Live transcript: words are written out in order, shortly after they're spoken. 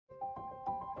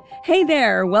Hey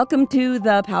there, welcome to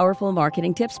the Powerful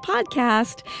Marketing Tips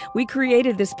Podcast. We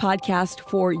created this podcast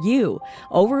for you,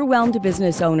 overwhelmed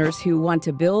business owners who want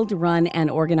to build, run,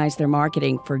 and organize their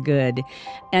marketing for good.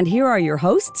 And here are your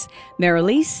hosts,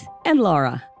 Marilise and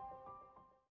Laura.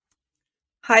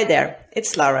 Hi there,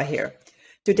 it's Laura here.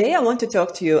 Today I want to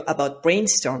talk to you about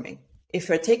brainstorming. If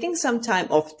you're taking some time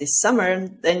off this summer,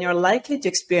 then you're likely to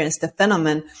experience the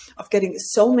phenomenon of getting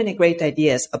so many great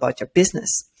ideas about your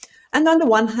business. And on the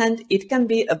one hand, it can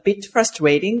be a bit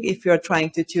frustrating if you're trying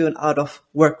to tune out of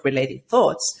work-related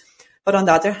thoughts. But on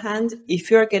the other hand, if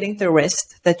you're getting the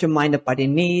rest that your mind and body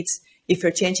needs, if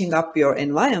you're changing up your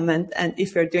environment, and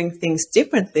if you're doing things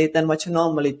differently than what you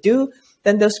normally do,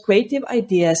 then those creative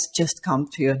ideas just come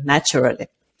to you naturally.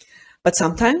 But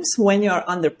sometimes when you're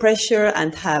under pressure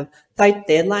and have tight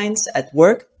deadlines at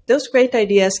work, those great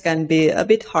ideas can be a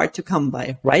bit hard to come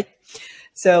by, right?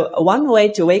 So one way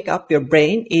to wake up your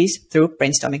brain is through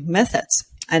brainstorming methods.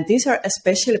 And these are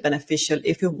especially beneficial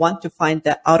if you want to find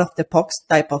the out-of-the-box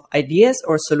type of ideas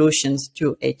or solutions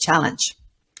to a challenge.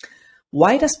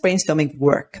 Why does brainstorming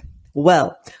work?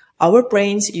 Well, our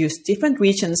brains use different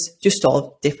regions to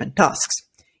solve different tasks.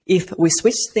 If we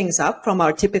switch things up from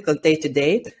our typical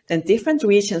day-to-day, then different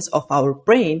regions of our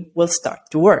brain will start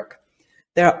to work.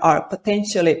 There are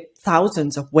potentially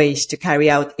thousands of ways to carry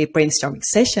out a brainstorming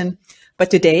session, but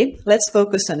today, let's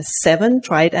focus on 7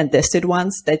 tried and tested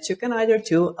ones that you can either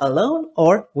do alone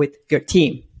or with your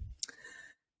team.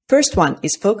 First one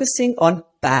is focusing on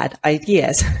bad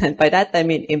ideas. And by that, I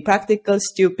mean impractical,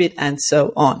 stupid, and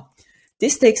so on.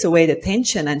 This takes away the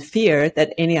tension and fear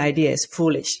that any idea is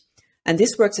foolish. And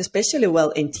this works especially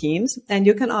well in teams. And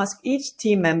you can ask each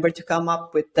team member to come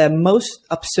up with the most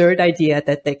absurd idea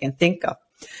that they can think of.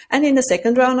 And in the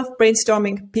second round of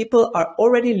brainstorming, people are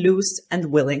already loose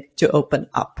and willing to open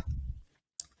up.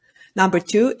 Number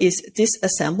 2 is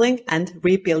disassembling and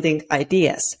rebuilding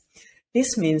ideas.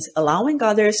 This means allowing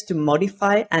others to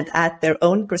modify and add their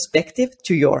own perspective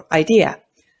to your idea.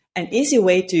 An easy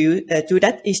way to do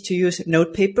that is to use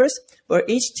note papers where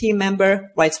each team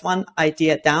member writes one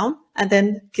idea down and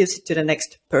then gives it to the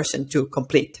next person to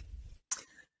complete.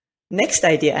 Next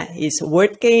idea is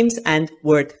word games and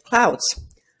word clouds.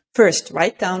 First,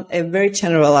 write down a very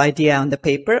general idea on the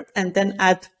paper and then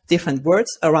add different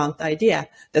words around the idea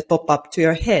that pop up to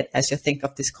your head as you think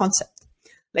of this concept.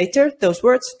 Later, those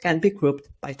words can be grouped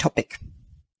by topic.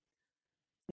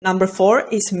 Number 4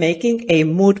 is making a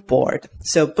mood board.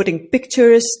 So putting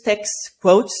pictures, text,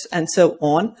 quotes, and so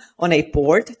on a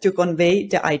board to convey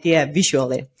the idea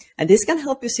visually. And this can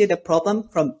help you see the problem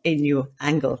from a new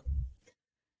angle.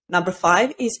 Number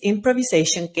 5 is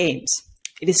improvisation games.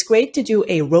 It is great to do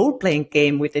a role-playing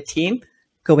game with the team,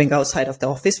 going outside of the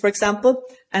office, for example,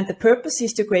 and the purpose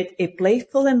is to create a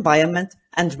playful environment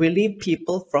and relieve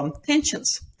people from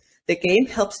tensions. The game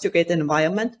helps to create an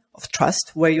environment of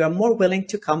trust where you are more willing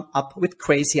to come up with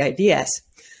crazy ideas.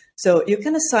 So you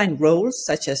can assign roles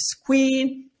such as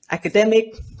queen,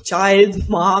 academic, child,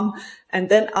 mom, and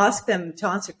then ask them to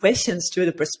answer questions through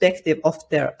the perspective of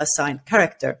their assigned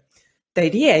character. The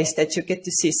idea is that you get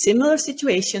to see similar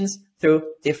situations through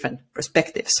different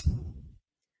perspectives.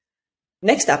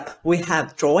 Next up, we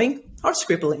have drawing or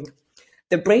scribbling.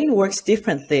 The brain works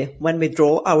differently when we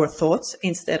draw our thoughts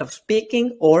instead of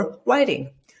speaking or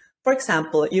writing. For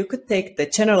example, you could take the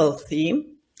general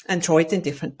theme and draw it in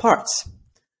different parts.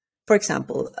 For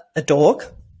example, a dog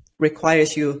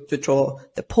requires you to draw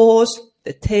the paws,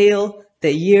 the tail,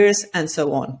 the ears, and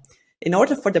so on, in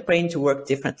order for the brain to work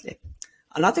differently.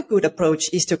 Another good approach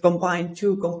is to combine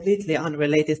 2 completely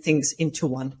unrelated things into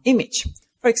one image.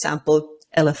 For example,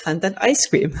 elephant and ice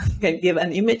cream. You can give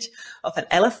an image of an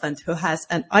elephant who has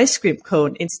an ice cream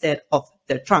cone instead of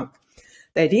their trunk.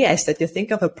 The idea is that you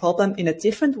think of a problem in a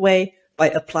different way by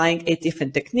applying a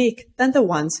different technique than the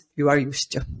ones you are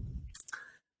used to.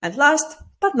 And last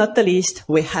but not the least,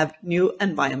 we have new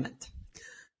environment.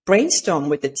 Brainstorm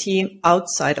with the team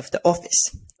outside of the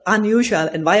office. Unusual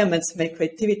environments make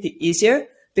creativity easier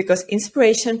because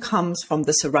inspiration comes from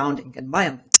the surrounding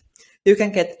environment. You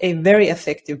can get a very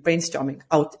effective brainstorming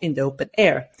out in the open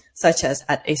air, such as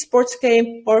at a sports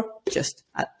game or just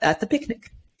at a picnic.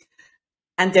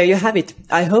 And there you have it.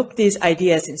 I hope these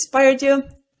ideas inspired you.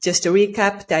 Just to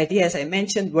recap, the ideas I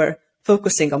mentioned were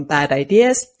focusing on bad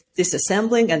ideas,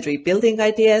 disassembling and rebuilding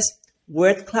ideas,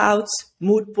 word clouds,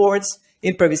 mood boards,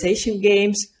 improvisation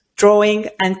games, drawing,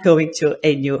 and going to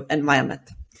a new environment.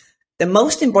 The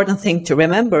most important thing to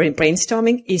remember in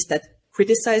brainstorming is that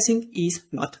criticizing is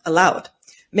not allowed.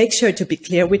 Make sure to be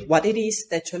clear with what it is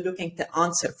that you're looking to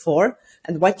answer for,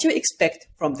 and what you expect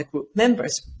from the group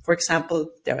members. For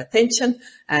example, their attention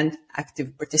and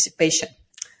active participation.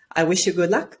 I wish you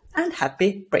good luck and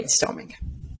happy brainstorming.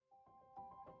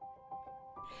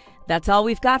 That's all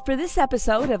we've got for this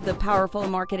episode of the Powerful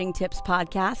Marketing Tips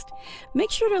podcast.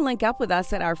 Make sure to link up with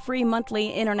us at our free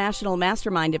monthly international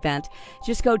mastermind event.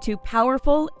 Just go to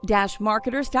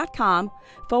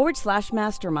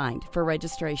powerful-marketers.com/mastermind for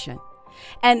registration.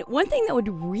 And one thing that would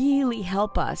really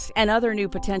help us and other new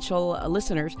potential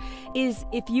listeners is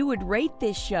if you would rate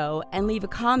this show and leave a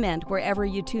comment wherever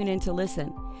you tune in to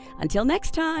listen. Until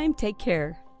next time, take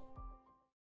care.